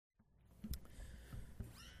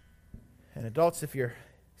And adults, if you're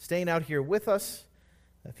staying out here with us,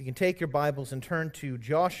 if you can take your Bibles and turn to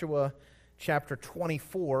Joshua chapter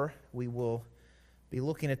 24, we will be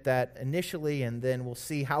looking at that initially, and then we'll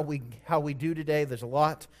see how we do today. There's a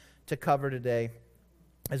lot to cover today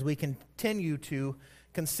as we continue to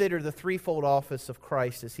consider the threefold office of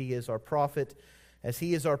Christ, as He is our prophet, as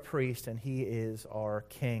He is our priest, and He is our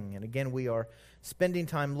king. And again, we are spending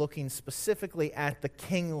time looking specifically at the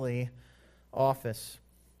kingly office.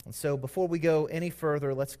 And so before we go any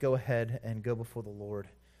further, let's go ahead and go before the Lord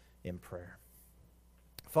in prayer.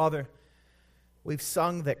 Father, we've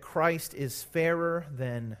sung that Christ is fairer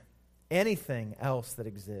than anything else that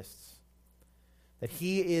exists, that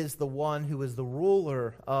He is the one who is the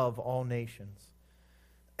ruler of all nations,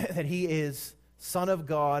 that He is Son of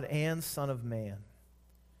God and Son of Man.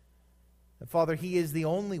 And Father, He is the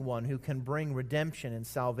only one who can bring redemption and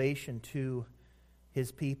salvation to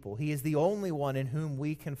His people. He is the only one in whom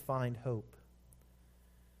we can find hope.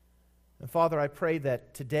 And Father, I pray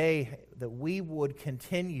that today that we would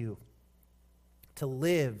continue to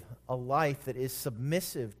live a life that is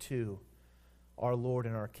submissive to our Lord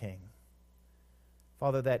and our King.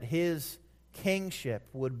 Father, that His kingship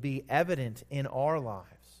would be evident in our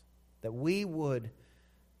lives, that we would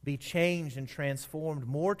be changed and transformed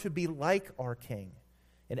more to be like our King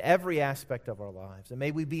in every aspect of our lives. And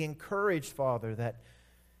may we be encouraged, Father, that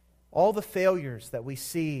all the failures that we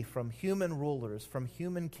see from human rulers, from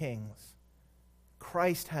human kings,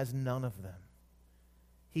 Christ has none of them.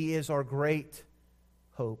 He is our great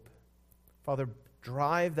hope. Father,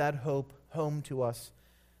 drive that hope home to us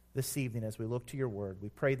this evening as we look to your word. We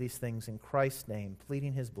pray these things in Christ's name,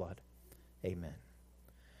 pleading His blood. Amen.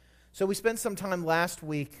 So we spent some time last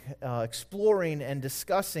week exploring and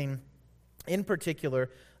discussing, in particular,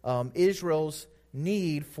 Israel's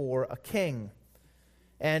need for a king.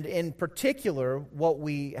 And in particular, what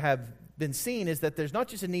we have been seeing is that there's not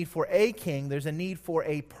just a need for a king, there's a need for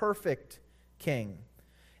a perfect king.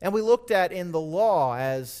 And we looked at in the law,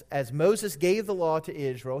 as Moses gave the law to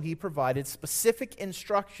Israel, he provided specific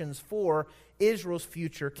instructions for Israel's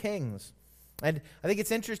future kings. And I think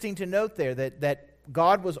it's interesting to note there that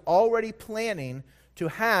God was already planning to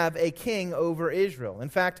have a king over Israel. In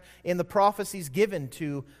fact, in the prophecies given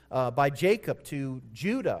by Jacob to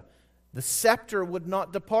Judah, the scepter would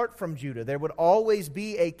not depart from Judah. There would always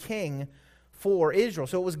be a king for Israel.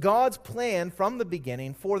 So it was God's plan from the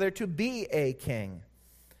beginning for there to be a king.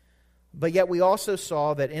 But yet we also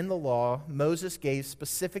saw that in the law, Moses gave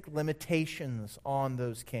specific limitations on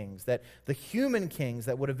those kings, that the human kings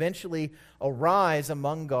that would eventually arise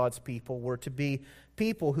among God's people were to be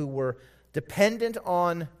people who were dependent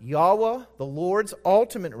on Yahweh, the Lord's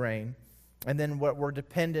ultimate reign, and then what were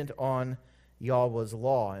dependent on Yahweh's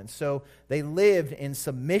law. And so they lived in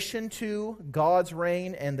submission to God's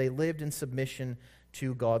reign, and they lived in submission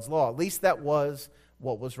to God's law. At least that was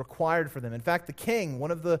what was required for them. In fact, the king,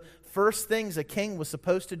 one of the first things a king was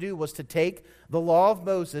supposed to do was to take the law of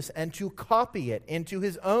Moses and to copy it into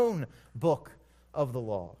his own book of the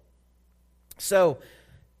law. So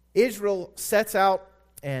Israel sets out,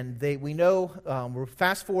 and we know, we're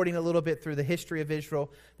fast forwarding a little bit through the history of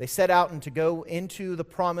Israel. They set out and to go into the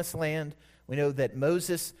promised land. We know that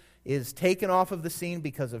Moses is taken off of the scene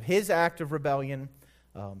because of his act of rebellion.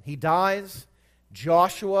 He dies.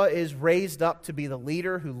 Joshua is raised up to be the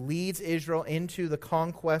leader who leads Israel into the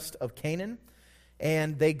conquest of Canaan.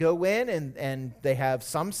 And they go in and they have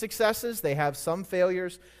some successes, they have some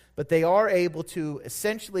failures, but they are able to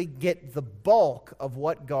essentially get the bulk of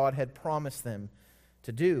what God had promised them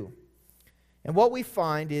to do. And what we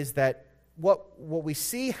find is that what we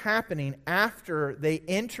see happening after they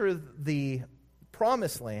enter the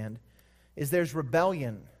promised land is there's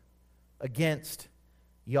rebellion against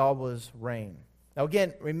Yahweh's reign. Now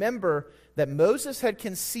again, remember that Moses had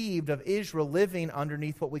conceived of Israel living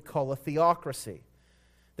underneath what we call a theocracy.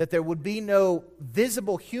 That there would be no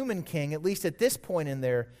visible human king, at least at this point in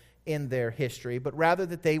their history, but rather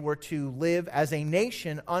that they were to live as a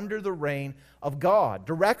nation under the reign of God,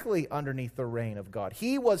 directly underneath the reign of God.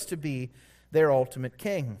 He was to be their ultimate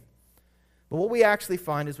king. But what we actually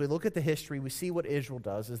find as we look at the history, we see what Israel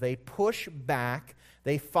does is they push back,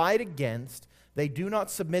 they fight against, they do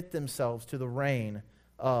not submit themselves to the reign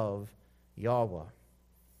of Yahweh.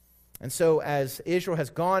 And so as Israel has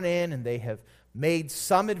gone in and they have made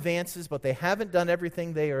some advances, but they haven't done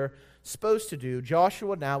everything they are supposed to do,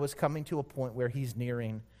 Joshua now is coming to a point where he's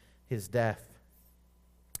nearing his death.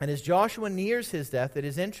 And as Joshua nears his death, it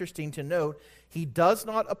is interesting to note he does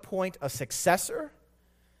not appoint a successor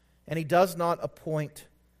and he does not appoint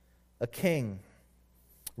a king.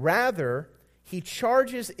 Rather, he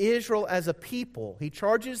charges Israel as a people. He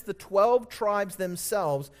charges the 12 tribes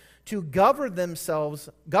themselves to govern themselves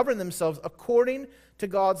according to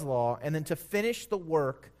God's law, and then to finish the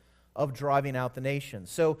work of driving out the nations.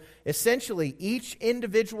 So essentially, each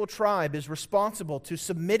individual tribe is responsible to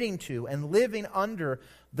submitting to and living under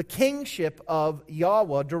the kingship of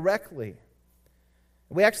Yahweh directly.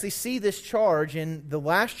 We actually see this charge in the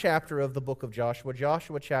last chapter of the book of Joshua,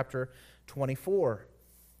 Joshua chapter 24.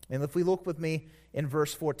 And if we look with me in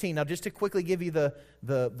verse 14. Now, just to quickly give you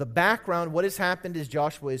the background, what has happened is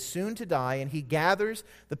Joshua is soon to die, and he gathers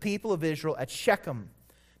the people of Israel at Shechem.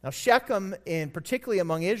 Now, Shechem, particularly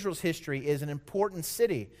among Israel's history, is an important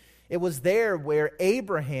city. It was there where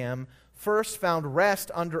Abraham first found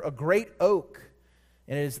rest under a great oak,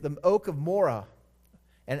 and it is the oak of Moreh.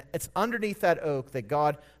 And it's underneath that oak that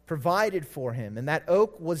God provided for him. And that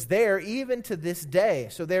oak was there even to this day.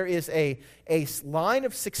 So there is a line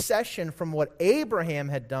of succession from what Abraham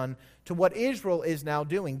had done to what Israel is now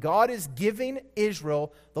doing. God is giving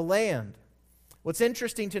Israel the land. What's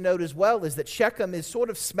interesting to note as well is that Shechem is sort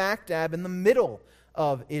of smack dab in the middle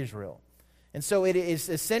of Israel. And so it is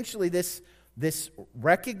essentially this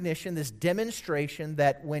recognition, this demonstration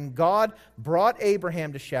that when God brought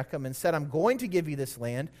Abraham to Shechem and said, I'm going to give you this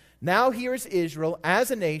land, now here's Israel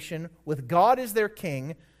as a nation with God as their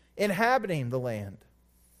king inhabiting the land.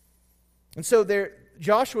 And so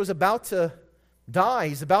Joshua is about to die.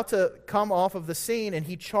 He's about to come off of the scene, and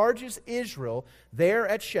he charges Israel there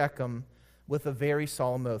at Shechem with a very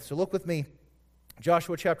solemn oath. So look with me,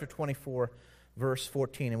 Joshua chapter 24, verse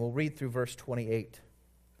 14, and we'll read through verse 28.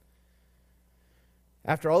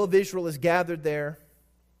 After all of Israel is gathered there,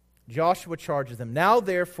 Joshua charges them, now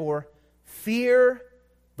therefore, fear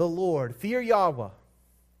the Lord, fear Yahweh,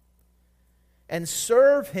 and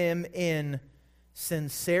serve Him in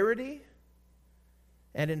sincerity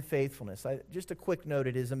and in faithfulness. Just a quick note,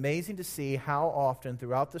 it is amazing to see how often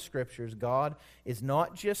throughout the Scriptures God is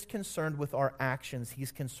not just concerned with our actions,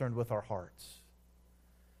 He's concerned with our hearts.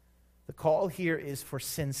 The call here is for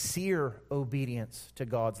sincere obedience to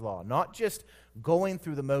God's law, not just going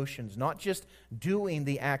through the motions, not just doing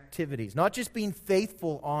the activities, not just being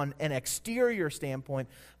faithful on an exterior standpoint,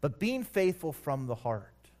 but being faithful from the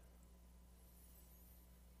heart.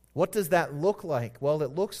 What does that look like? Well,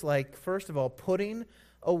 it looks like, first of all, putting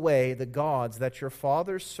away the gods that your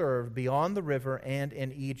fathers served beyond the river and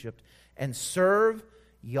in Egypt, and serve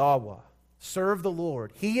Yahweh, serve the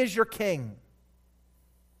Lord. He is your king.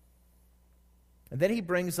 And then he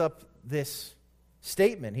brings up this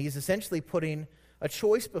statement. He's essentially putting a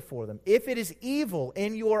choice before them. If it is evil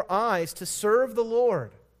in your eyes to serve the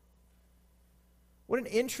Lord. What an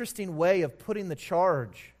interesting way of putting the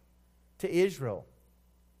charge to Israel.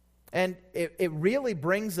 And it really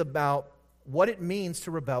brings about what it means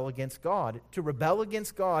to rebel against God. To rebel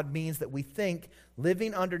against God means that we think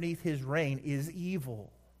living underneath His reign is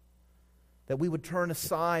evil. That we would turn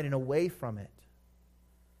aside and away from it.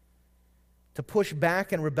 To push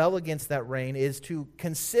back and rebel against that reign is to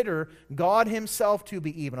consider God Himself to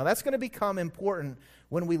be evil. Now that's going to become important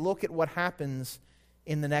when we look at what happens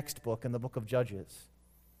in the next book, in the book of Judges.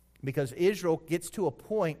 Because Israel gets to a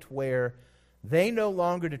point where they no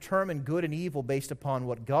longer determine good and evil based upon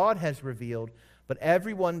what God has revealed, but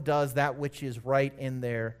everyone does that which is right in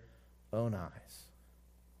their own eyes.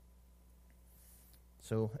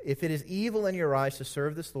 So if it is evil in your eyes to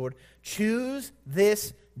serve this Lord, choose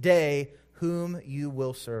this day whom you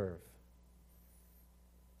will serve.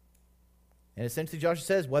 And essentially Joshua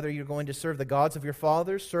says, whether you're going to serve the gods of your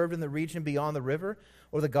fathers, served in the region beyond the river,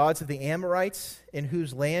 or the gods of the Amorites in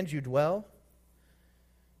whose land you dwell.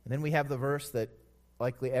 And then we have the verse that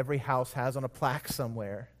likely every house has on a plaque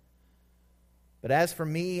somewhere. But as for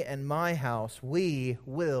me and my house, we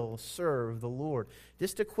will serve the Lord.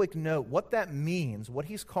 Just a quick note, what that means, what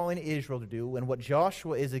he's calling Israel to do, and what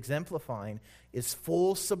Joshua is exemplifying, is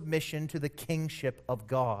full submission to the kingship of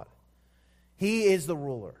God. He is the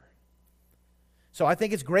ruler. So I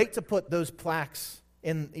think it's great to put those plaques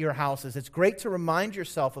in your houses. It's great to remind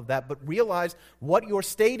yourself of that, but realize what you're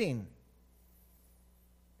stating.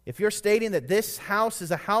 If you're stating that this house is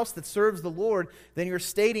a house that serves the Lord, then you're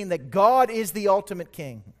stating that God is the ultimate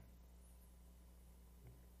king.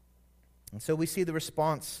 And so we see the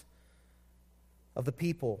response of the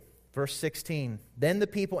people. Verse 16, then the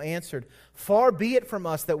people answered, far be it from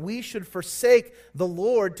us that we should forsake the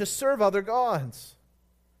Lord to serve other gods.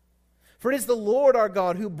 For it is the Lord our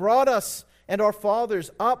God who brought us and our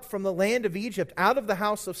fathers up from the land of Egypt, out of the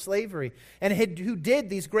house of slavery, and who did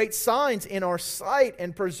these great signs in our sight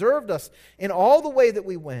and preserved us in all the way that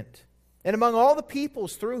we went, and among all the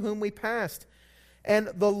peoples through whom we passed. And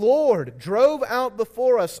the Lord drove out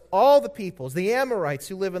before us all the peoples, the Amorites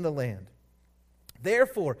who live in the land.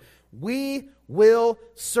 Therefore, we will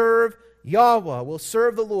serve Yahweh, will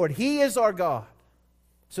serve the Lord. He is our God.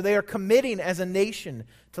 So they are committing as a nation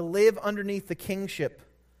to live underneath the kingship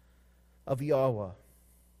of Yahweh.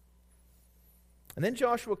 And then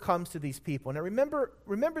Joshua comes to these people. Now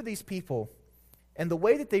remember these people and the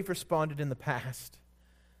way that they've responded in the past.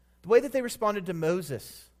 The way that they responded to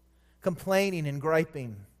Moses, complaining and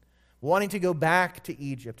griping, wanting to go back to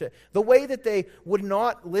Egypt. The way that they would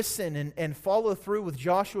not listen and follow through with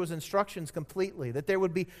Joshua's instructions completely. That there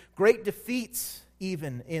would be great defeats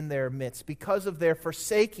even in their midst because of their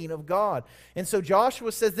forsaking of God. And so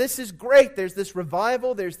Joshua says, this is great. There's this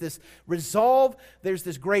revival, there's this resolve, there's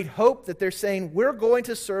this great hope that they're saying, we're going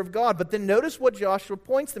to serve God. But then notice what Joshua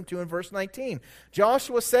points them to in verse 19.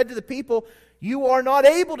 Joshua said to the people, you are not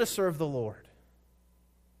able to serve the Lord.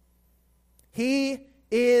 He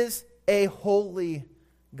is a holy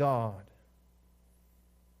God.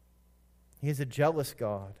 He is a jealous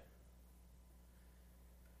God.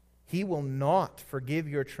 He will not forgive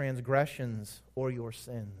your transgressions or your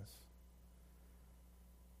sins.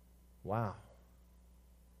 Wow.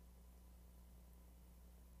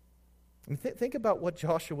 I mean, think about what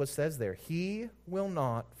Joshua says there. He will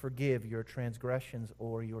not forgive your transgressions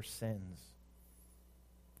or your sins.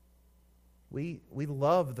 We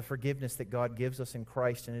love the forgiveness that God gives us in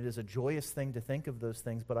Christ, and it is a joyous thing to think of those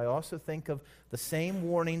things. But I also think of the same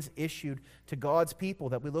warnings issued to God's people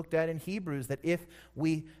that we looked at in Hebrews, that if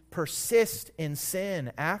we persist in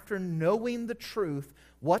sin after knowing the truth,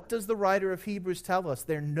 what does the writer of Hebrews tell us?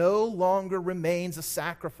 There no longer remains a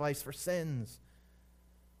sacrifice for sins.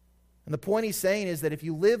 And the point he's saying is that if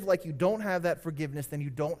you live like you don't have that forgiveness, then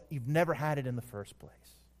you've never had it in the first place.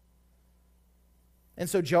 And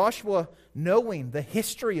so Joshua, knowing the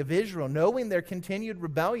history of Israel, knowing their continued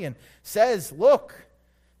rebellion, says, look,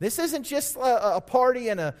 this isn't just a party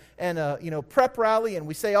and a prep rally, and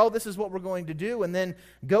we say, oh, this is what we're going to do, and then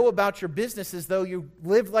go about your business as though you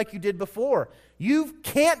lived like you did before. You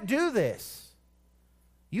can't do this.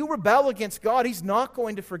 You rebel against God, He's not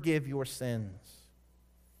going to forgive your sins.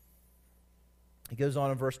 He goes on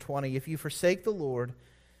in verse 20, if you forsake the Lord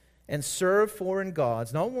and serve foreign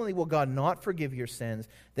gods, not only will God not forgive your sins,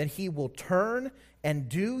 then He will turn and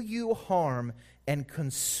do you harm and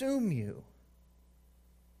consume you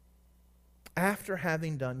after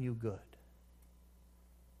having done you good.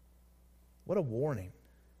 What a warning.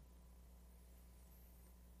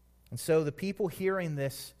 And so the people hearing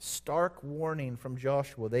this stark warning from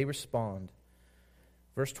Joshua, they respond.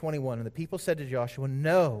 Verse 21, and the people said to Joshua,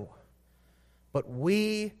 no, but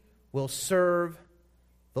we will serve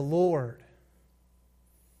the Lord.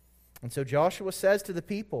 And so Joshua says to the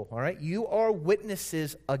people, all right, you are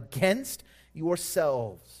witnesses against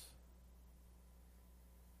yourselves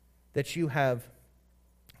that you have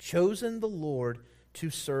chosen the Lord to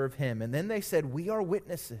serve Him. And then they said, we are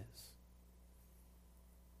witnesses.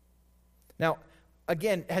 Now,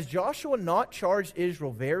 again, has Joshua not charged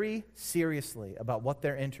Israel very seriously about what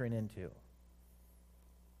they're entering into?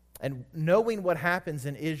 And knowing what happens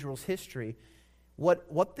in Israel's history,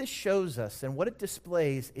 what this shows us and what it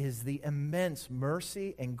displays is the immense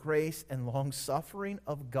mercy and grace and long-suffering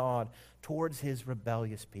of God towards His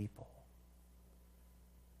rebellious people.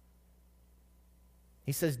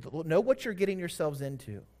 He says, know what you're getting yourselves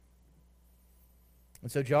into.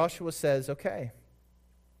 And so Joshua says, okay.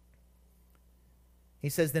 He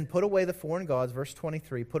says, then put away the foreign gods, verse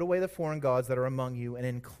 23, put away the foreign gods that are among you and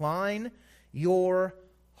incline your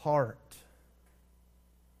heart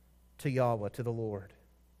to Yahweh, to the Lord,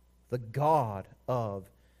 the God of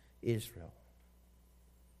Israel.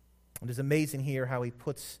 It is amazing here how he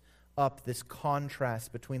puts up this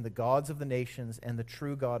contrast between the gods of the nations and the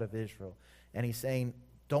true God of Israel. And he's saying,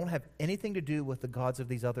 don't have anything to do with the gods of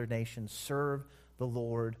these other nations. Serve the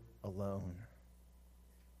Lord alone.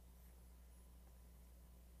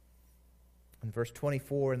 In verse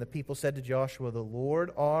 24, and the people said to Joshua, the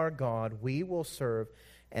Lord our God we will serve,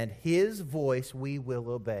 and His voice we will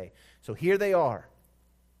obey. So here they are.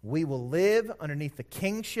 We will live underneath the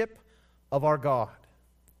kingship of our God.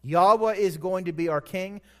 Yahweh is going to be our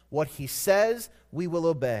king. What He says, we will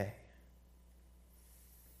obey.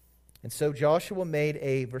 And so Joshua made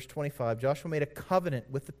verse 25, Joshua made a covenant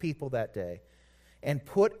with the people that day and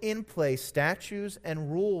put in place statutes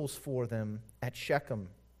and rules for them at Shechem.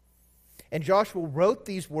 And Joshua wrote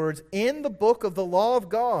these words in the book of the law of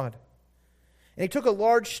God. And he took a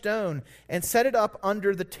large stone and set it up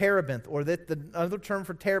under the terebinth, or the other term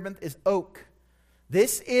for terebinth is oak.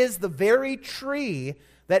 This is the very tree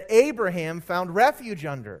that Abraham found refuge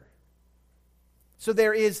under. So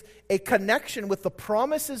there is a connection with the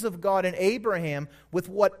promises of God and Abraham with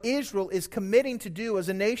what Israel is committing to do as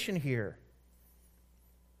a nation here.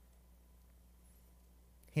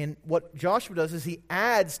 And what Joshua does is he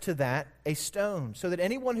adds to that a stone so that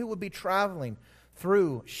anyone who would be traveling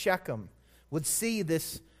through Shechem would see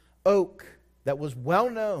this oak that was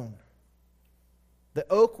well known, the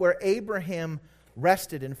oak where Abraham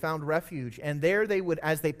rested and found refuge. And there they would,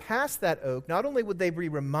 as they passed that oak, not only would they be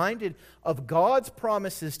reminded of God's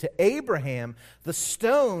promises to Abraham, the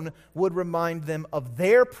stone would remind them of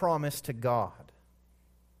their promise to God.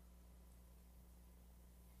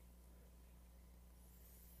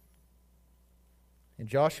 And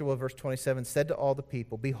Joshua, verse 27, said to all the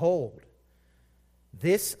people, "Behold,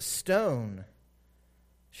 this stone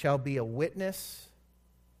shall be a witness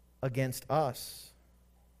against us.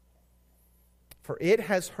 For it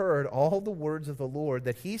has heard all the words of the Lord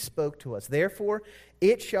that he spoke to us. Therefore,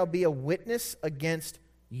 it shall be a witness against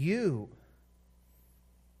you,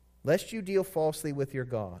 lest you deal falsely with your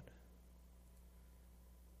God."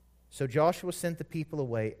 So Joshua sent the people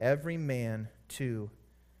away, every man to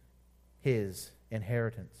his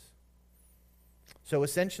inheritance. So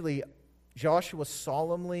essentially, Joshua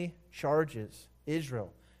solemnly charges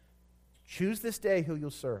Israel, choose this day who you'll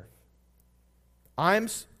serve.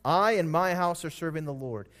 I and my house are serving the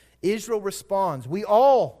Lord. Israel responds, we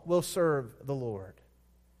all will serve the Lord.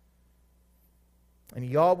 And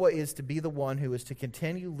Yahweh is to be the one who is to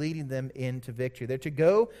continue leading them into victory. They're to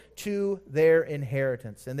go to their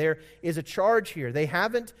inheritance. And there is a charge here. They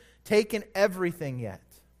haven't taken everything yet.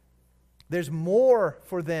 There's more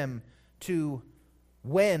for them to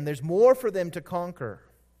win. There's more for them to conquer.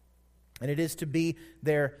 And it is to be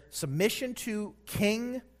their submission to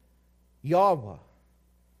King Yahweh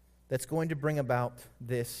that's going to bring about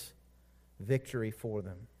this victory for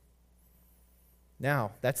them.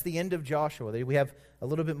 Now, that's the end of Joshua. We have a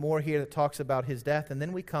little bit more here that talks about his death, and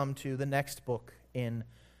then we come to the next book in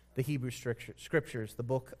the Hebrew Scriptures, the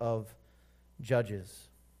book of Judges.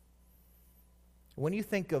 When you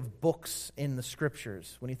think of books in the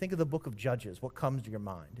Scriptures, when you think of the book of Judges, what comes to your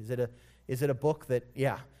mind? Is it a book that,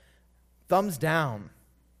 thumbs down?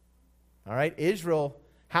 All right, Israel,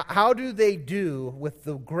 how do they do with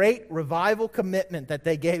the great revival commitment that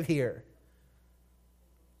they gave here?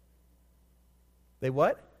 They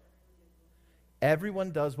what?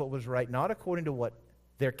 Everyone does what was right, not according to what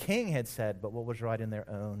their king had said, but what was right in their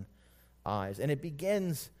own eyes. And it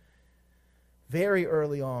begins very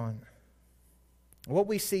early on. What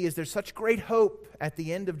we see is there's such great hope at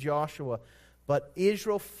the end of Joshua, but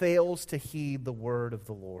Israel fails to heed the word of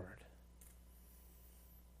the Lord.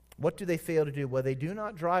 What do they fail to do? Well, they do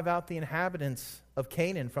not drive out the inhabitants of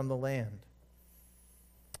Canaan from the land.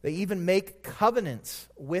 They even make covenants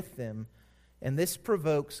with them, and this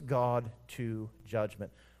provokes God to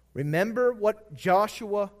judgment. Remember what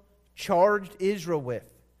Joshua charged Israel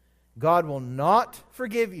with. God will not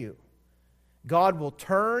forgive you. God will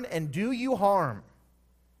turn and do you harm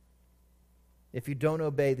if you don't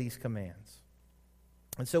obey these commands.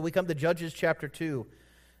 And so we come to Judges chapter 2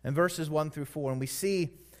 and verses 1 through 4, and we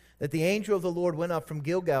see that the angel of the Lord went up from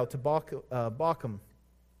Gilgal to Bochum,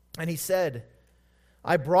 and he said,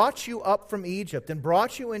 I brought you up from Egypt and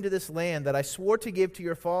brought you into this land that I swore to give to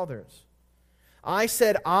your fathers. I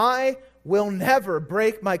said, I will never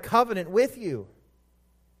break my covenant with you.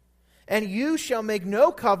 And you shall make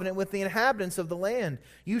no covenant with the inhabitants of the land.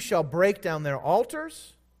 You shall break down their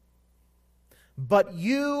altars, but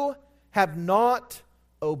you have not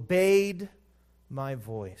obeyed my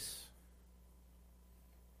voice.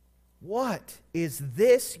 What is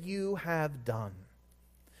this you have done?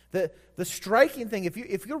 The striking thing,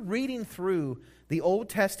 if you're reading through the Old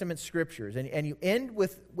Testament Scriptures and you end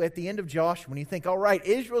at the end of Joshua, when you think, all right,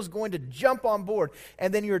 Israel's going to jump on board,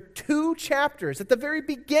 and then you're 2 chapters, at the very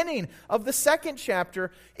beginning of the 2nd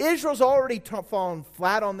chapter, Israel's already fallen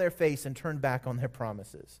flat on their face and turned back on their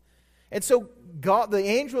promises. And so God, the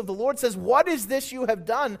angel of the Lord says, what is this you have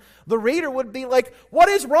done? The reader would be like, what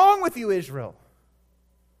is wrong with you, Israel?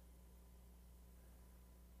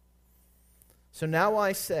 So now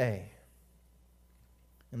I say,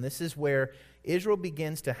 and this is where Israel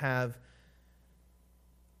begins to have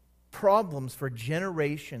problems for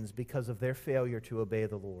generations because of their failure to obey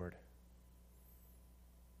the Lord.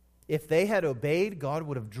 If they had obeyed, God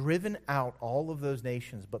would have driven out all of those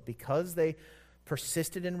nations. But because they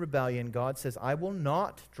persisted in rebellion, God says, I will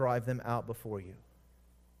not drive them out before you.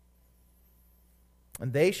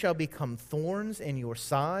 And they shall become thorns in your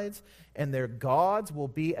sides, and their gods will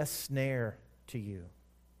be a snare to you.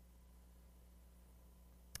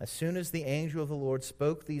 As soon as the angel of the Lord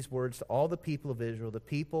spoke these words to all the people of Israel, the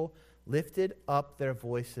people lifted up their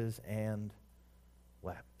voices and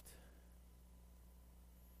wept.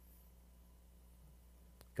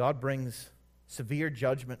 God brings severe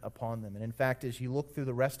judgment upon them. And in fact, as you look through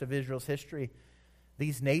the rest of Israel's history,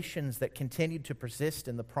 these nations that continued to persist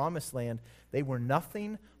in the Promised Land, they were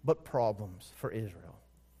nothing but problems for Israel.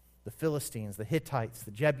 The Philistines, the Hittites,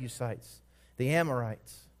 the Jebusites, the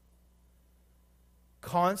Amorites.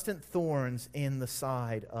 Constant thorns in the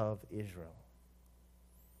side of Israel.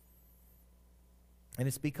 And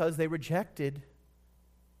it's because they rejected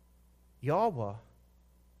Yahweh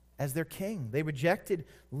as their king. They rejected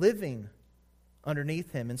living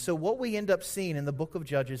underneath him. And so what we end up seeing in the book of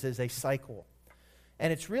Judges is a cycle.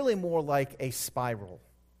 And it's really more like a spiral.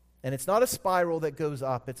 And it's not a spiral that goes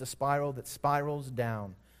up, it's a spiral that spirals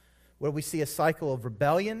down, where we see a cycle of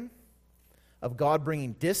rebellion, of God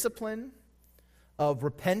bringing discipline, of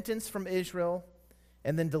repentance from Israel,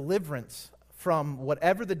 and then deliverance from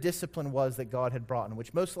whatever the discipline was that God had brought in,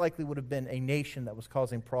 which most likely would have been a nation that was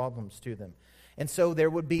causing problems to them. And so there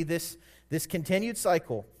would be this continued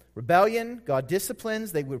cycle. Rebellion, God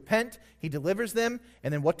disciplines, they repent, he delivers them,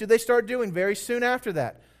 and then what do they start doing very soon after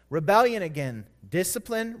that? Rebellion again,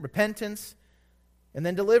 discipline, repentance, and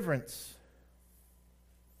then deliverance.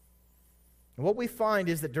 And what we find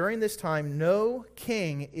is that during this time, no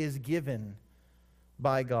king is given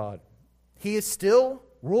by God. He is still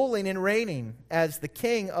ruling and reigning as the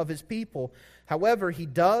king of his people. However, he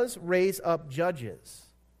does raise up judges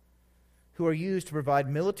who are used to provide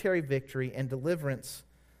military victory and deliverance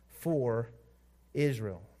for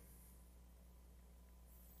Israel.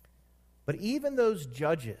 But even those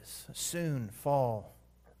judges soon fall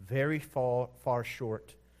very far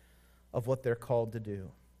short of what they're called to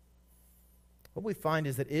do. What we find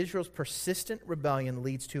is that Israel's persistent rebellion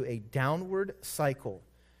leads to a downward cycle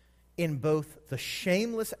in both the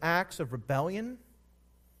shameless acts of rebellion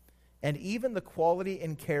and even the quality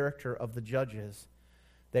and character of the judges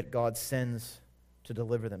that God sends to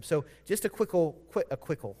deliver them. So just a quickle.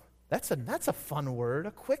 That's a fun word,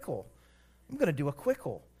 a quickle. I'm going to do a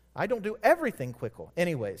quickle. I don't do everything quickle.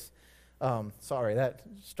 Anyways, sorry, that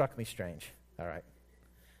struck me strange. All right.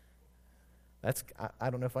 I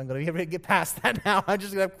don't know if I'm going to be able to get past that now. I'm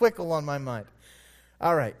just going to have quickle on my mind.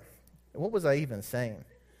 All right. What was I even saying?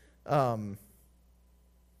 A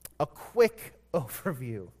quick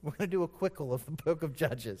overview. We're going to do a quickle of the book of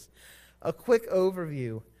Judges. A quick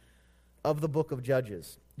overview of the book of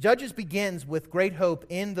Judges. Judges begins with great hope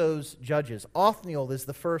in those judges. Othniel is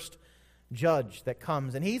the first judge that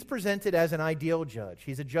comes, and he's presented as an ideal judge.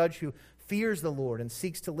 He's a judge who fears the Lord and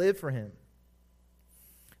seeks to live for him.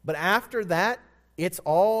 But after that, it's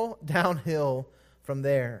all downhill from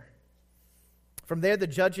there. From there, the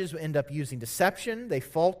judges end up using deception. They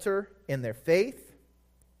falter in their faith.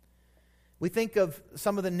 We think of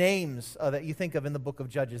some of the names that you think of in the book of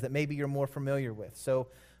Judges that maybe you're more familiar with. So,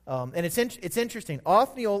 and it's interesting.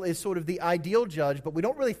 Othniel is sort of the ideal judge, but we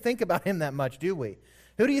don't really think about him that much, do we?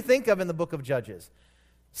 Who do you think of in the book of Judges?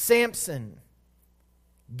 Samson,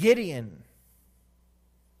 Gideon.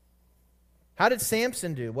 How did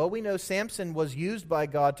Samson do? Well, we know Samson was used by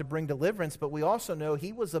God to bring deliverance, but we also know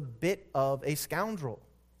he was a bit of a scoundrel.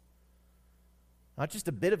 Not just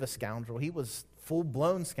a bit of a scoundrel, he was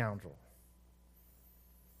full-blown scoundrel.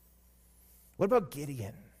 What about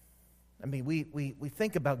Gideon? I mean, we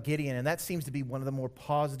think about Gideon, and that seems to be one of the more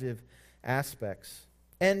positive aspects.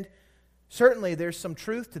 And certainly there's some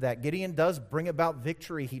truth to that. Gideon does bring about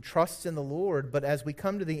victory. He trusts in the Lord, but as we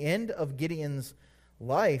come to the end of Gideon's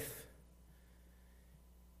life,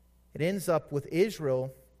 it ends up with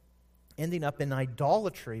Israel ending up in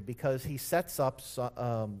idolatry because he sets up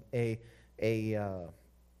some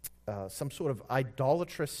sort of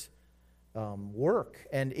idolatrous work,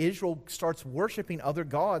 and Israel starts worshiping other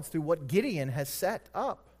gods through what Gideon has set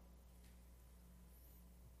up.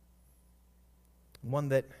 One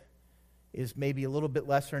that is maybe a little bit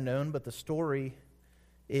lesser known, but the story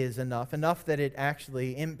is enough that it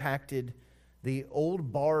actually impacted the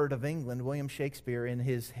old bard of England, William Shakespeare. In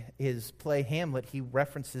his play Hamlet, he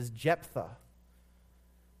references Jephthah.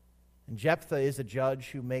 And Jephthah is a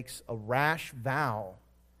judge who makes a rash vow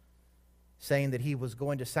saying that he was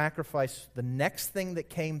going to sacrifice the next thing that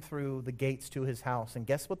came through the gates to his house. And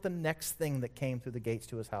guess what the next thing that came through the gates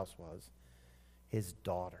to his house was? His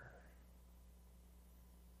daughter.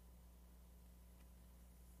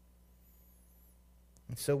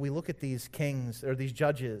 And so we look at these kings, or these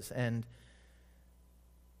judges, and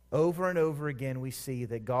over and over again we see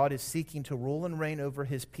that God is seeking to rule and reign over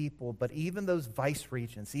his people, but even those vice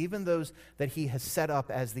regents, even those that he has set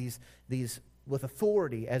up as these with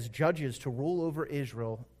authority as judges to rule over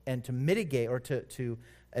Israel and to mitigate or to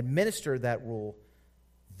administer that rule,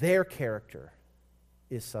 their character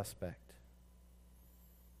is suspect.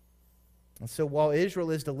 And so while Israel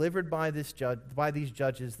is delivered by these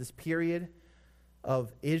judges, this period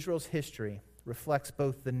of Israel's history reflects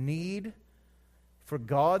both the need for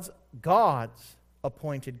God's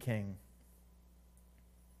appointed king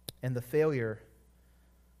and the failure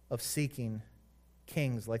of seeking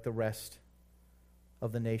kings like the rest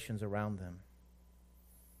of the nations around them.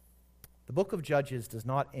 The book of Judges does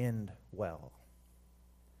not end well.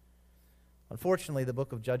 Unfortunately, the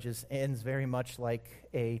book of Judges ends very much like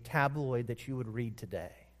a tabloid that you would read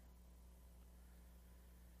today.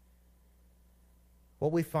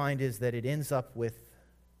 What we find is that it ends up with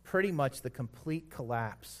pretty much the complete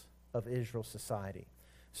collapse of Israel's society.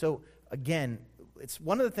 So, again, it's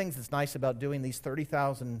one of the things that's nice about doing these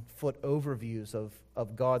 30,000-foot overviews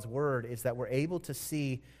of God's Word is that we're able to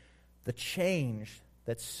see the change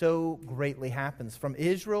that so greatly happens. From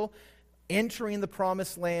Israel entering the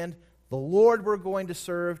promised land, the Lord we're going to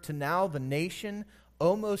serve, to now the nation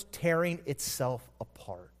almost tearing itself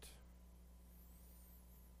apart.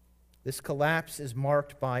 This collapse is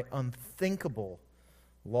marked by unthinkable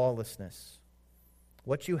lawlessness.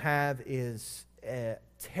 What you have is a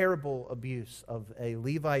terrible abuse of a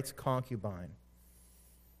Levite's concubine,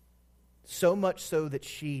 so much so that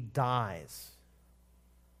she dies.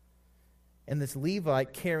 And this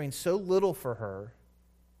Levite, caring so little for her,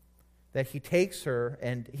 that he takes her,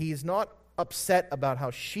 and he's not upset about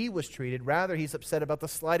how she was treated. Rather, he's upset about the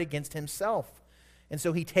slight against himself. And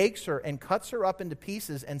so he takes her and cuts her up into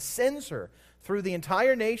pieces and sends her through the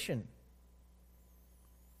entire nation.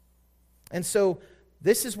 And so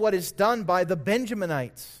this is what is done by the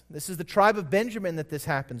Benjaminites. This is the tribe of Benjamin that this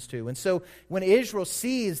happens to. And so when Israel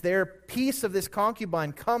sees their piece of this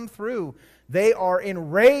concubine come through, they are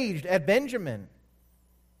enraged at Benjamin.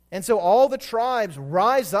 And so all the tribes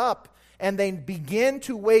rise up and they begin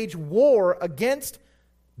to wage war against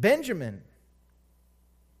Benjamin.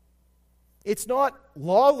 It's not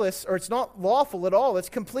lawless, or it's not lawful at all. It's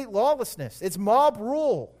complete lawlessness. It's mob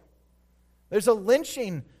rule. There's a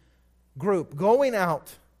lynching group going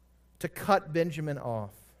out to cut Benjamin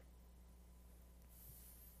off.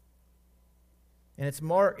 And it's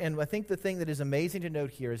marked, and I think the thing that is amazing to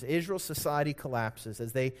note here is Israel's society collapses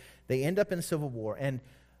as they end up in civil war. And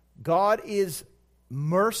God is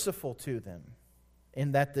merciful to them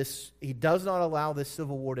in that He does not allow this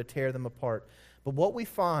civil war to tear them apart. But what we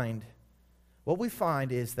find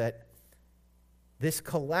is that this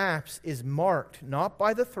collapse is marked not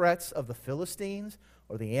by the threats of the Philistines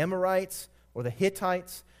or the Amorites or the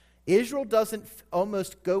Hittites. Israel doesn't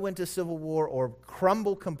almost go into civil war or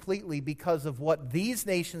crumble completely because of what these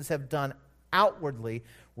nations have done outwardly.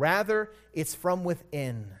 Rather, it's from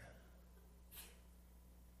within.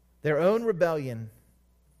 Their own rebellion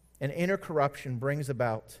and inner corruption brings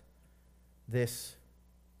about this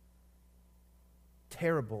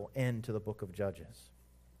terrible end to the book of Judges.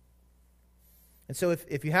 And so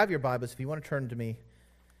if you have your Bibles, if you want to turn to me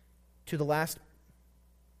to the last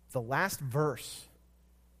verse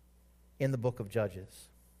in the book of Judges.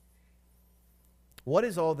 What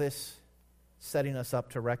is all this setting us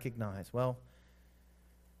up to recognize? Well,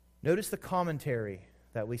 notice the commentary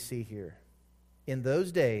that we see here. In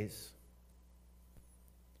those days,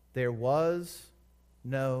 there was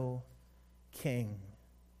no king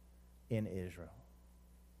in Israel.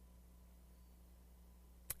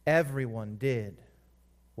 Everyone did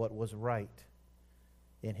what was right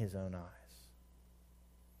in his own eyes.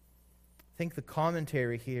 I think the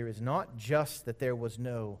commentary here is not just that there was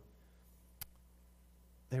no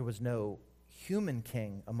human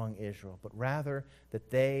king among Israel, but rather that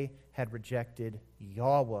they had rejected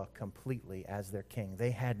Yahweh completely as their king.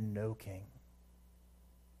 They had no king.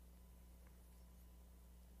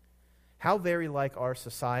 How very like our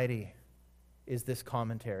society is this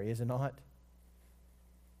commentary, is it not?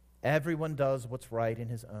 Everyone does what's right in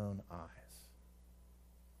his own eyes.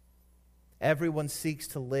 Everyone seeks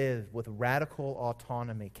to live with radical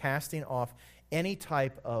autonomy, casting off any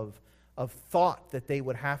type of thought that they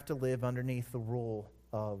would have to live underneath the rule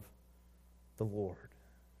of the Lord.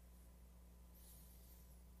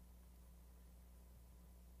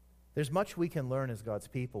 There's much we can learn as God's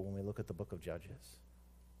people when we look at the book of Judges.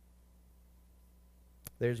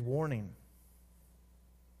 There's warning.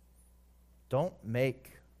 Don't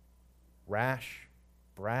make rash,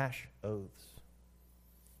 brash oaths.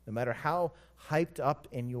 No matter how hyped up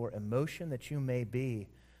in your emotion that you may be,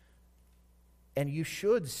 and you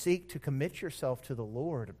should seek to commit yourself to the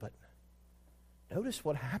Lord, but notice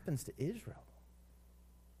what happens to Israel.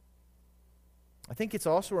 I think it's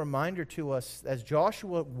also a reminder to us, as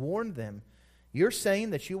Joshua warned them, You're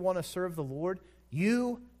saying that you want to serve the Lord?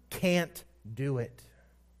 You can't do it.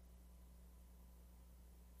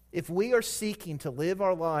 If we are seeking to live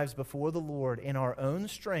our lives before the Lord in our own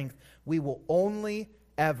strength, we will only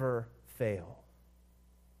ever fail.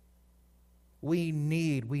 We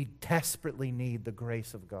desperately need the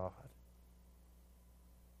grace of God.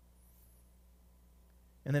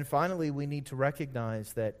 And then finally, we need to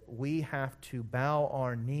recognize that we have to bow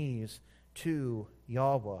our knees to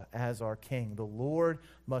Yahweh as our King. The Lord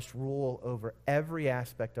must rule over every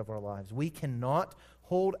aspect of our lives. We cannot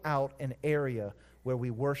hold out an area where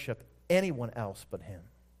we worship anyone else but Him.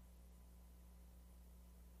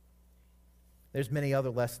 There's many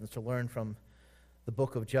other lessons to learn from the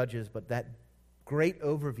book of Judges, but that great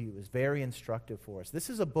overview is very instructive for us.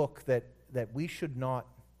 This is a book that we should not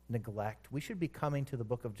neglect. We should be coming to the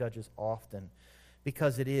book of Judges often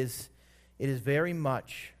because it is very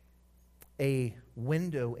much a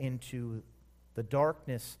window into the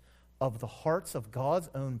darkness of the hearts of God's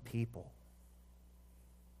own people.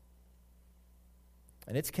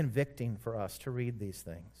 And it's convicting for us to read these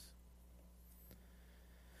things.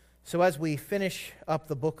 So as we finish up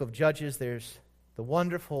the book of Judges, there's the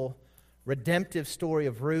wonderful redemptive story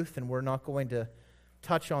of Ruth, and we're not going to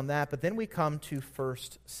touch on that. But then we come to 1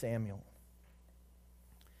 Samuel.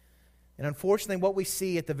 And unfortunately, what we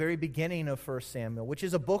see at the very beginning of 1 Samuel, which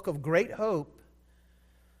is a book of great hope,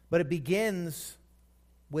 but it begins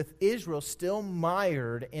with Israel still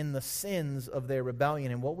mired in the sins of their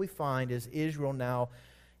rebellion. And what we find is Israel now,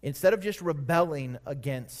 instead of just rebelling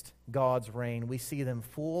against God's reign, we see them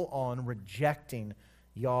full on rejecting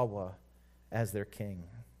Yahweh as their king.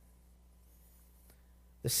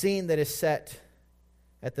 The scene that is set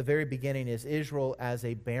at the very beginning is Israel as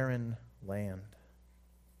a barren land.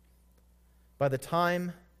 By the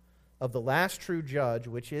time of the last true judge,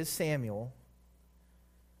 which is Samuel,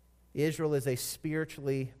 Israel is a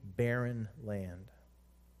spiritually barren land.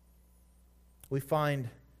 We find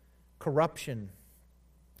corruption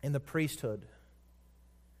in the priesthood.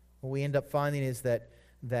 What we end up finding is that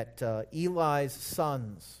Eli's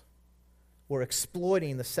sons were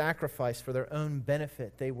exploiting the sacrifice for their own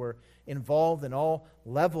benefit. They were involved in all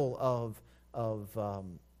level of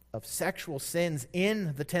sexual sins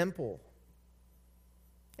in the temple.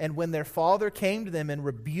 And when their father came to them and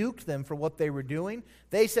rebuked them for what they were doing,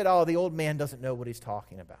 they said, "Oh, the old man doesn't know what he's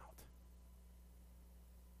talking about."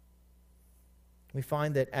 We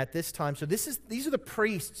find that at this time, so these are the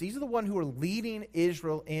priests. These are the ones who are leading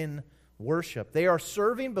Israel in worship. They are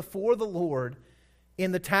serving before the Lord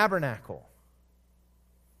in the tabernacle.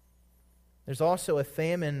 There's also a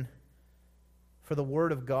famine for the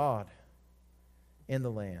word of God in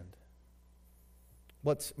the land.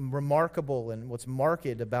 What's remarkable and what's marked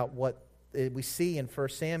about what we see in 1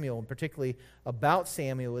 Samuel, and particularly about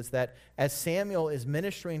Samuel, is that as Samuel is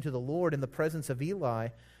ministering to the Lord in the presence of Eli,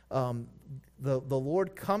 the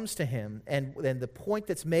Lord comes to him, and the point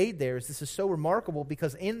that's made there is this is so remarkable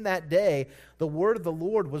because in that day, the word of the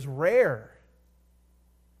Lord was rare.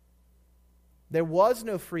 There was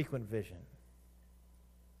no frequent vision.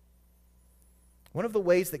 One of the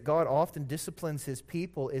ways that God often disciplines His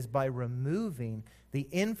people is by removing the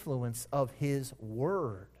influence of His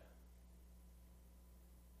word.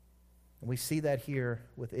 And we see that here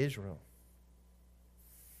with Israel.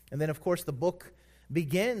 And then, of course, the book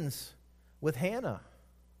begins with Hannah.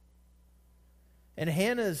 And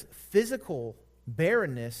Hannah's physical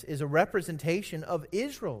barrenness is a representation of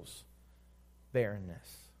Israel's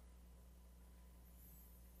barrenness.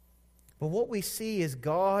 But what we see is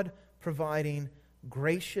God providing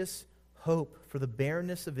gracious hope for the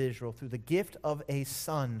barrenness of Israel through the gift of a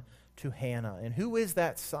son to Hannah. And who is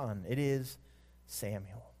that son? It is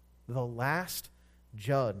Samuel, the last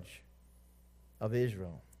judge of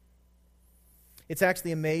Israel. It's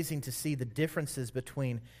actually amazing to see the differences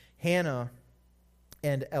between Hannah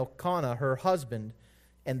and Elkanah, her husband,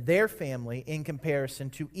 and their family in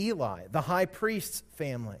comparison to Eli, the high priest's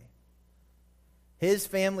family. His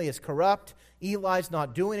family is corrupt. Eli's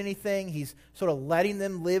not doing anything. He's sort of letting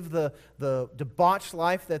them live the debauched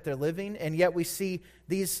life that they're living. And yet we see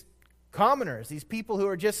these commoners, these people who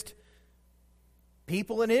are just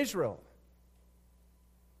people in Israel.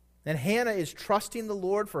 And Hannah is trusting the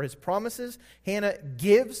Lord for His promises. Hannah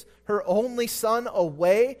gives her only son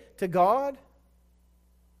away to God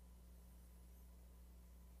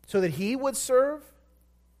so that he would serve.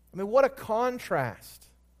 I mean, what a contrast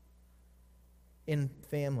in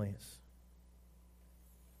families.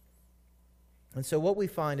 And so what we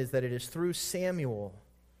find is that it is through Samuel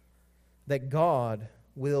that God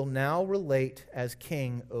will now relate as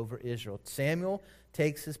king over Israel. Samuel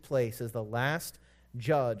takes his place as the last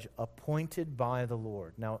judge appointed by the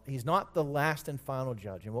Lord. Now, he's not the last and final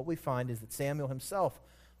judge. And what we find is that Samuel himself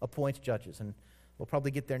appoints judges. And we'll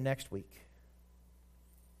probably get there next week.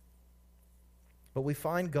 But we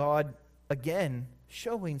find God, again,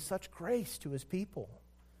 showing such grace to his people.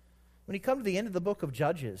 When you come to the end of the book of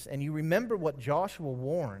Judges and you remember what Joshua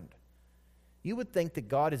warned, you would think that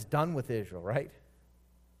God is done with Israel, right?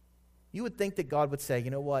 You would think that God would say,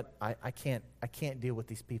 you know what, I can't deal with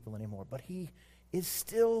these people anymore. But he is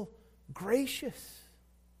still gracious.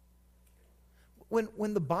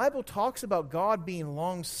 When the Bible talks about God being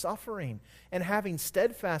long-suffering and having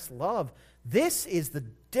steadfast love, this is the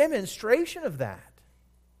demonstration of that.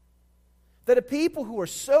 That a people who are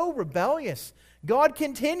so rebellious, God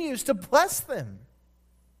continues to bless them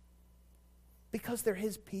because they're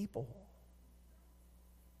his people.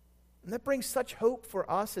 And that brings such hope for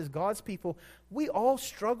us as God's people. We all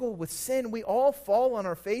struggle with sin. We all fall on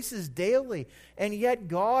our faces daily. And yet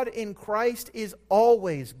God in Christ is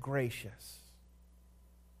always gracious.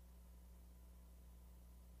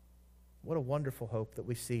 What a wonderful hope that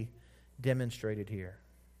we see demonstrated here.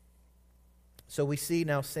 So we see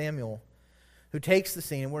now Samuel, who takes the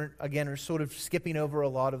scene. We're sort of skipping over a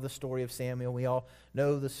lot of the story of Samuel. We all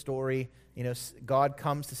know the story. You know, God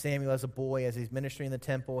comes to Samuel as a boy, as he's ministering in the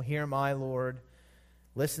temple. Hear my Lord,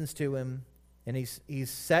 listens to him, and he's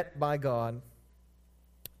set by God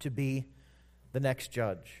to be the next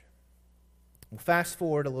judge. We'll fast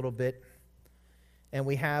forward a little bit, and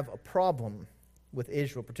we have a problem with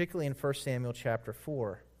Israel, particularly in 1 Samuel chapter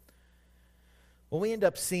 4. What we end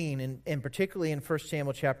up seeing, and particularly in 1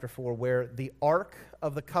 Samuel chapter 4, where the Ark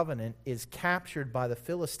of the Covenant is captured by the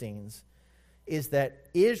Philistines, is that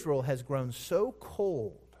Israel has grown so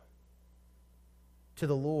cold to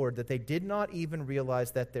the Lord that they did not even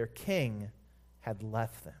realize that their king had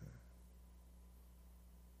left them.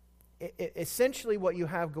 Essentially what you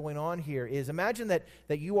have going on here is, imagine that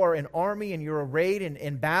you are an army and you're arrayed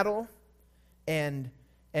in battle, and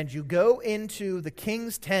you go into the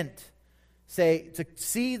king's tent, say, to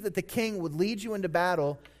see that the king would lead you into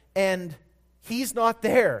battle, and he's not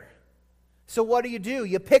there. So what do?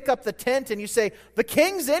 You pick up the tent and you say, the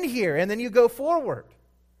king's in here, and then you go forward.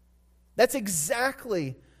 That's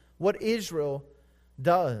exactly what Israel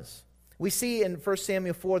does. We see in 1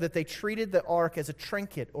 Samuel 4 that they treated the ark as a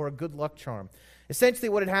trinket or a good luck charm. Essentially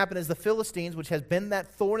what had happened is the Philistines, which has been that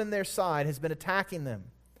thorn in their side, has been attacking them.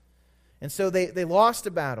 And so they lost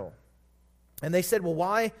a battle. And they said, well,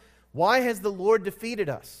 why has the Lord defeated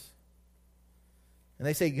us? And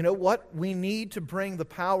they say, you know what? We need to bring the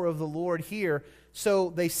power of the Lord here. So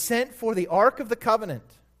they sent for the Ark of the Covenant.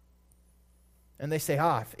 And they say,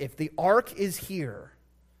 if the Ark is here,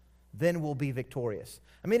 then we'll be victorious.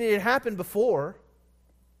 I mean, it had happened before.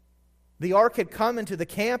 The Ark had come into the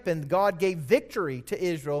camp, and God gave victory to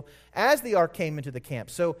Israel as the Ark came into the camp.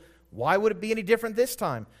 So why would it be any different this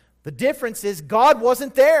time? The difference is God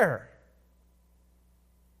wasn't there.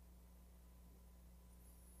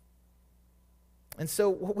 And so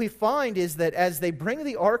what we find is that as they bring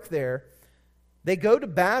the ark there, they go to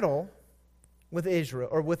battle with Israel,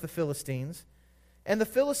 or with the Philistines, and the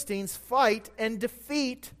Philistines fight and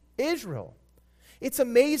defeat Israel. It's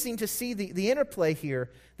amazing to see the interplay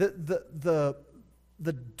here. The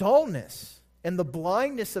dullness and the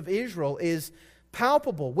blindness of Israel is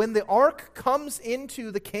palpable. When the ark comes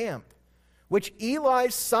into the camp, which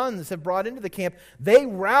Eli's sons have brought into the camp, they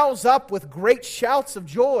rouse up with great shouts of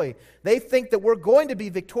joy. They think that we're going to be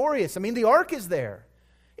victorious. I mean, the ark is there.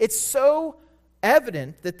 It's so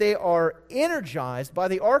evident that they are energized by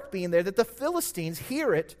the ark being there that the Philistines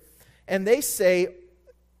hear it, and they say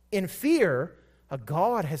in fear, a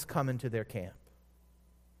God has come into their camp.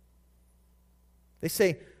 They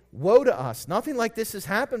say, woe to us. Nothing like this has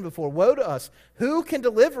happened before. Woe to us. Who can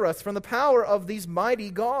deliver us from the power of these mighty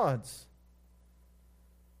gods?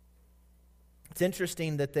 It's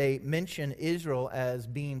interesting that they mention Israel as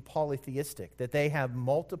being polytheistic, that they have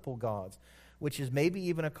multiple gods, which is maybe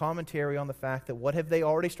even a commentary on the fact that what have they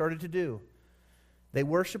already started to do? They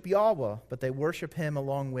worship Yahweh, but they worship Him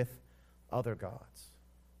along with other gods.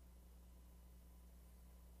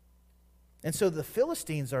 And so the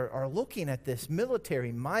Philistines are looking at this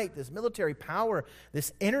military might, this military power,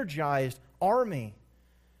 this energized army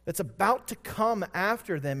that's about to come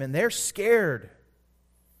after them, and they're scared.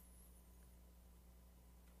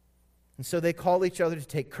 And so they call each other to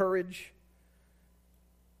take courage,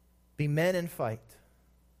 be men and fight.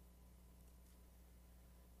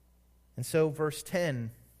 And so verse 10,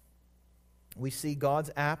 we see God's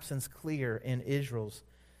absence clear in Israel's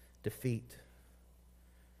defeat.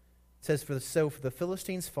 It says, for the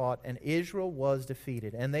Philistines fought, and Israel was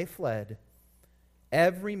defeated, and they fled,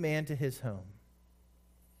 every man to his home.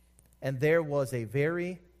 And there was a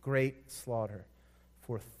very great slaughter,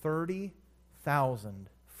 for 30,000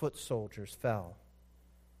 foot soldiers fell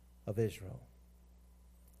of Israel.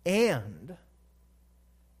 And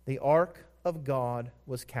the ark of God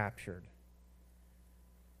was captured.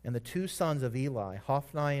 And the two sons of Eli,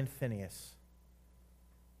 Hophni and Phinehas,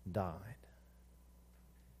 died.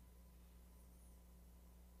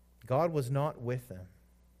 God was not with them.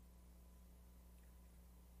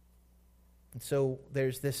 And so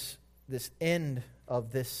there's this end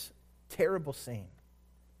of this terrible scene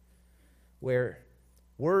where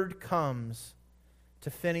word comes to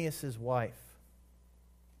Phinehas' wife,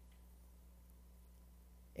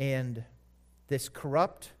 and this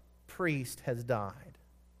corrupt priest has died.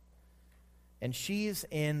 And she's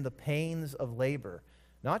in the pains of labor.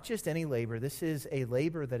 Not just any labor. This is a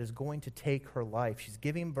labor that is going to take her life. She's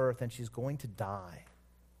giving birth and she's going to die.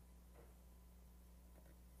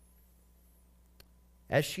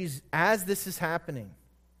 As this is happening,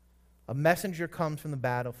 a messenger comes from the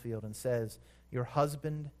battlefield and says, "Your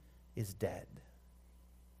husband is dead."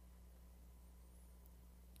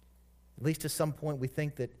 At least to some point we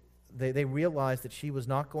think that they realize that she was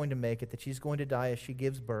not going to make it, that she's going to die as she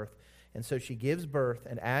gives birth. And so she gives birth,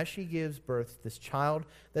 and as she gives birth, this child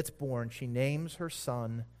that's born, she names her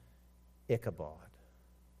son Ichabod.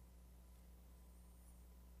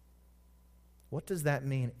 What does that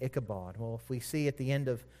mean, Ichabod? Well, if we see at the end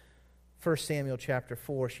of 1 Samuel chapter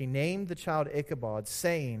 4, she named the child Ichabod,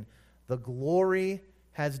 saying, "The glory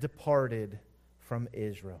has departed from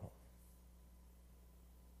Israel."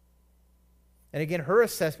 And again, her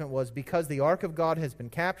assessment was because the ark of God has been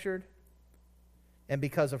captured, and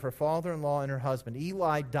because of her father-in-law and her husband.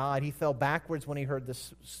 Eli died. He fell backwards when he heard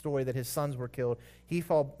this story that his sons were killed. He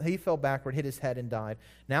fell backward, hit his head, and died.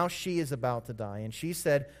 Now she is about to die. And she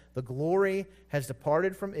said, "The glory has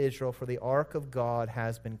departed from Israel, for the ark of God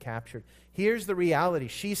has been captured." Here's the reality.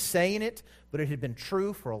 She's saying it, but it had been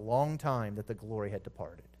true for a long time that the glory had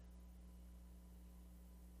departed.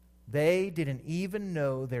 They didn't even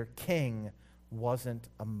know their king wasn't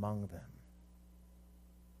among them.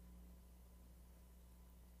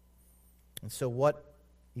 And so what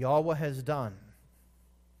Yahweh has done,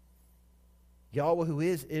 Yahweh, who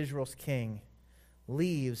is Israel's king,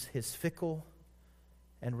 leaves his fickle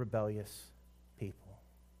and rebellious people.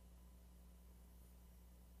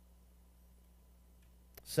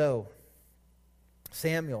 So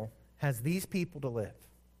Samuel has these people to live.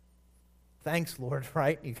 Thanks, Lord,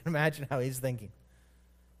 right? You can imagine how he's thinking.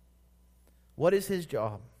 What is his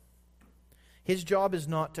job? His job is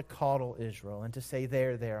not to coddle Israel and to say,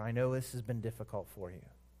 there, I know this has been difficult for you.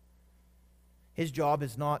 His job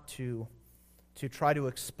is not to try to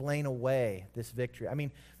explain away this victory. I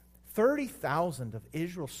mean, 30,000 of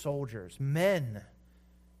Israel's soldiers, men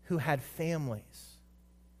who had families,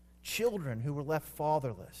 children who were left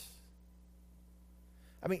fatherless.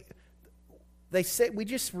 I mean, they say, we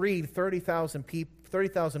just read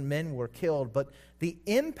 30,000 men were killed, but the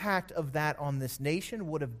impact of that on this nation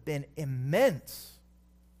would have been immense.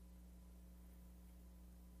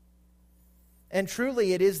 And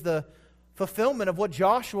truly, it is the fulfillment of what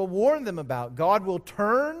Joshua warned them about. God will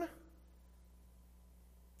turn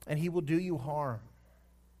and he will do you harm.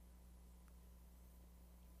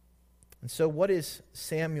 And so what is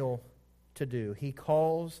Samuel to do? He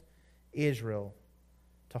calls Israel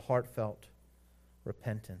to heartfelt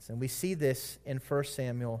repentance. And we see this in 1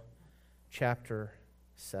 Samuel chapter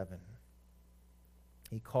 7.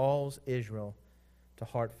 He calls Israel to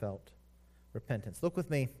heartfelt repentance. Look with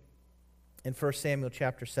me in 1 Samuel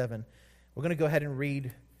chapter 7. We're going to go ahead and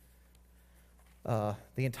read the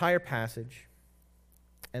entire passage,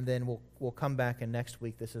 and then we'll come back, and next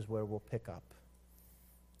week this is where we'll pick up.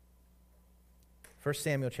 1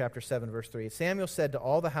 Samuel chapter 7, verse 3. Samuel said to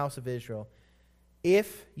all the house of Israel,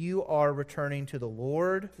 "If you are returning to the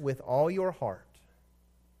Lord with all your heart,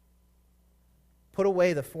 put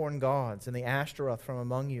away the foreign gods and the Ashtaroth from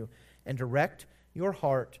among you, and direct your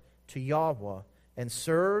heart to Yahweh, and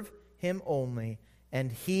serve him only,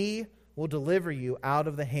 and he will deliver you out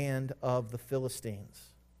of the hand of the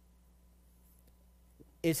Philistines."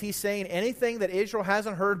 Is he saying anything that Israel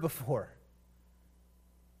hasn't heard before?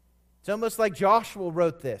 It's almost like Joshua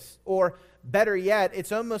wrote this. Or better yet,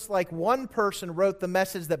 it's almost like one person wrote the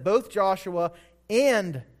message that both Joshua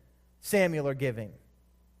and Samuel are giving.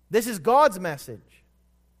 This is God's message.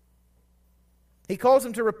 He calls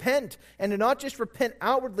them to repent, and to not just repent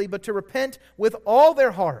outwardly, but to repent with all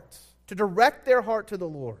their hearts, to direct their heart to the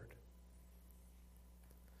Lord.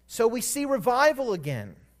 So we see revival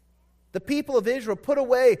again. The people of Israel put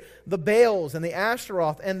away the Baals and the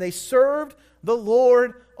Ashtaroth, and they served the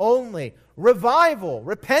Lord only. Revival,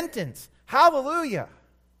 repentance, hallelujah.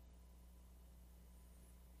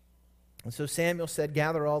 And so Samuel said,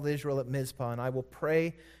 gather all Israel at Mizpah, and I will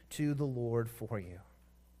pray to the Lord for you.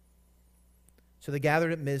 So they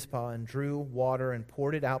gathered at Mizpah and drew water and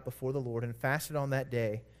poured it out before the Lord and fasted on that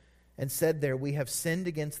day and said there, we have sinned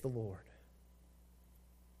against the Lord.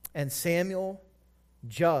 And Samuel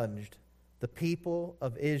judged the people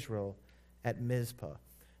of Israel at Mizpah.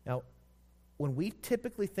 Now, when we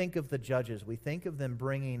typically think of the judges, we think of them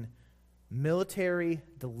bringing military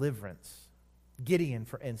deliverance. Gideon,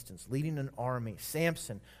 for instance, leading an army.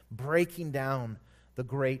 Samson breaking down the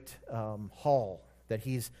great hall that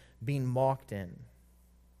he's being mocked in.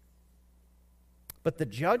 But the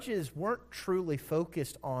judges weren't truly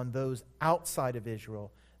focused on those outside of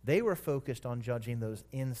Israel. They were focused on judging those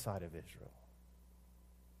inside of Israel.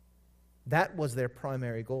 That was their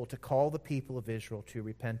primary goal, to call the people of Israel to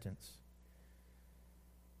repentance.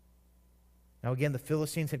 Now again, the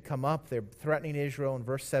Philistines had come up. They're threatening Israel in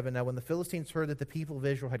verse 7. Now when the Philistines heard that the people of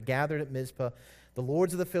Israel had gathered at Mizpah, the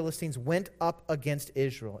lords of the Philistines went up against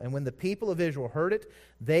Israel. And when the people of Israel heard it,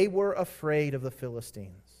 they were afraid of the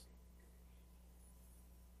Philistines.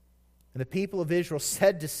 And the people of Israel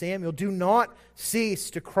said to Samuel, do not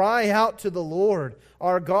cease to cry out to the Lord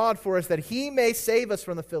our God for us, that he may save us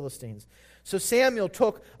from the Philistines. So Samuel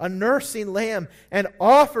took a nursing lamb and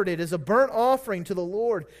offered it as a burnt offering to the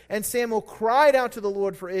Lord. And Samuel cried out to the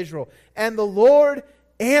Lord for Israel, and the Lord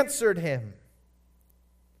answered him.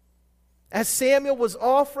 As Samuel was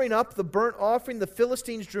offering up the burnt offering, the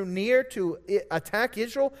Philistines drew near to attack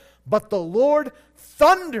Israel, but the Lord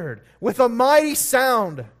thundered with a mighty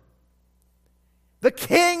sound. The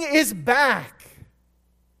king is back.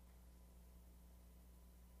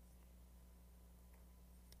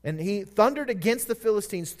 And he thundered against the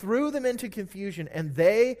Philistines, threw them into confusion, and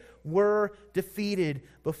they were defeated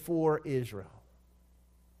before Israel.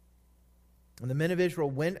 And the men of Israel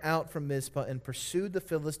went out from Mizpah and pursued the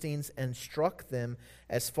Philistines and struck them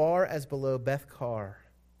as far as below Beth-kar.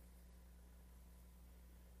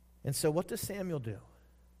 And so what does Samuel do?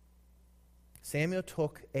 Samuel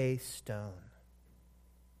took a stone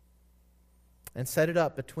and set it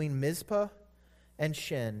up between Mizpah and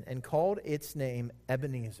Shen, and called its name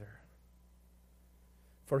Ebenezer.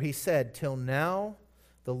 For he said, till now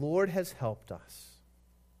the Lord has helped us.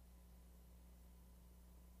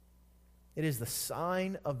 It is the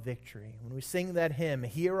sign of victory. When we sing that hymn,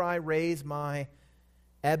 here I raise my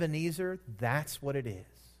Ebenezer, that's what it is.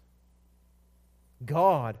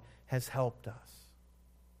 God has helped us.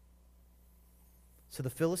 So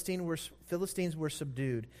the Philistines were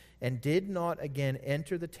subdued and did not again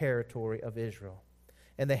enter the territory of Israel.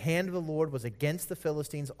 And the hand of the Lord was against the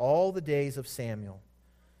Philistines all the days of Samuel.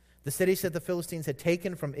 The cities that the Philistines had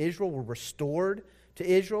taken from Israel were restored to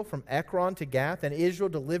Israel, from Ekron to Gath, and Israel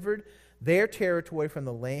delivered their territory from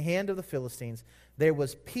the hand of the Philistines. There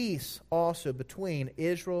was peace also between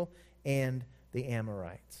Israel and the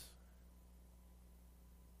Amorites.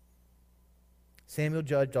 Samuel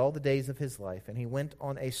judged all the days of his life, and he went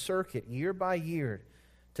on a circuit year by year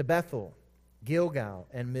to Bethel, Gilgal,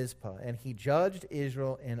 and Mizpah, and he judged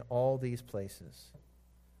Israel in all these places.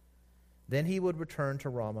 Then he would return to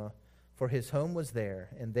Ramah, for his home was there,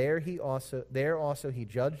 and there also he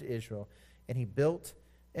judged Israel, and he built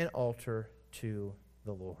an altar to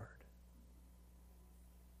the Lord.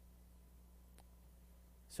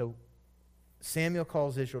 So Samuel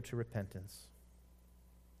calls Israel to repentance.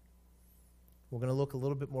 We're going to look a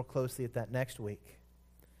little bit more closely at that next week.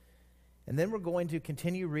 And then we're going to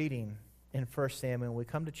continue reading in 1 Samuel when we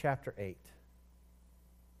come to chapter 8.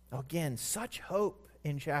 Again, such hope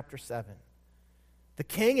in chapter 7. The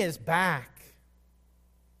king is back.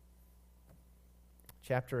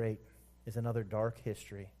 Chapter 8 is another dark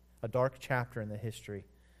history, a dark chapter in the history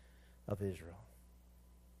of Israel.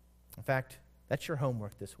 In fact, that's your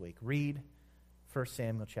homework this week. Read 1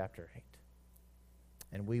 Samuel chapter 8.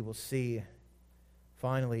 And we will see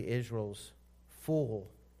finally Israel's full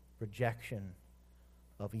rejection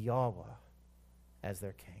of Yahweh as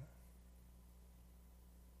their king.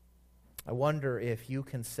 I wonder if you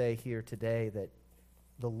can say here today that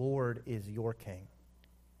the Lord is your king.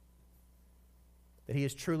 That he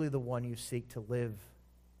is truly the one you seek to live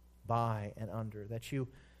by and under. That you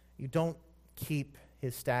don't keep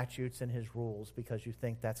his statutes and his rules because you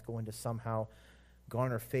think that's going to somehow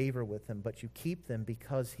garner favor with him, but you keep them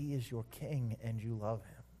because he is your king and you love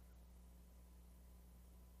him.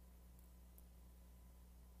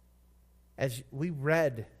 As we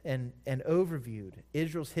read and overviewed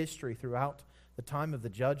Israel's history throughout the time of the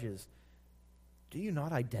Judges, Do you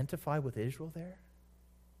not identify with Israel there?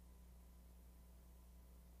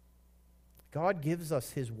 God gives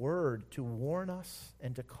us his word to warn us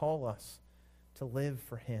and to call us to live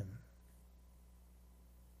for him.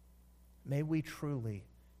 May we truly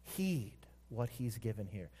heed what he's given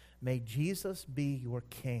here. May Jesus be your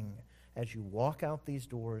king as you walk out these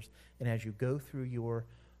doors and as you go through your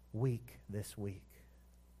week this week.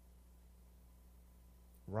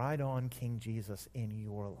 Ride on King Jesus in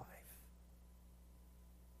your life.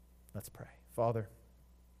 Let's pray. Father,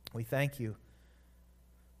 we thank you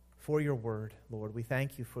for your word, Lord. We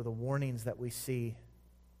thank you for the warnings that we see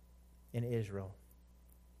in Israel.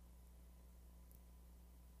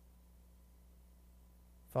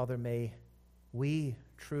 Father, may we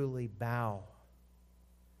truly bow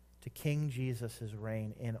to King Jesus'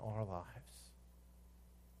 reign in our lives.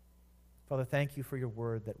 Father, thank you for your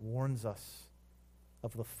word that warns us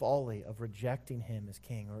of the folly of rejecting him as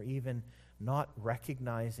king, or even not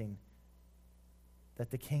recognizing that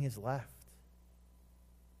the king is left.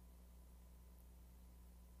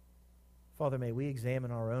 Father, may we examine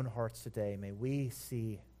our own hearts today. May we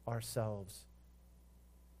see ourselves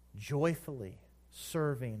joyfully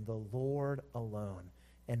serving the Lord alone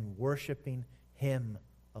and worshiping him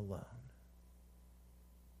alone.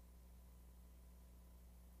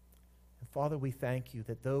 And Father, we thank you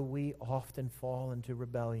that though we often fall into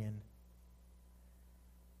rebellion,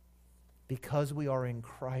 because we are in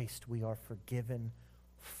Christ, we are forgiven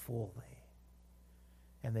fully.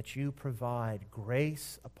 And that you provide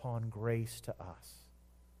grace upon grace to us.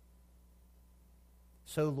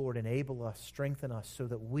 So, Lord, enable us, strengthen us, so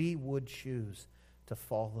that we would choose to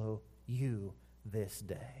follow you this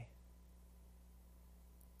day.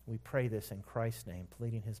 We pray this in Christ's name,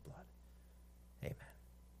 pleading his blood. Amen.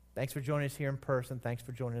 Thanks for joining us here in person. Thanks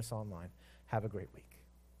for joining us online. Have a great week.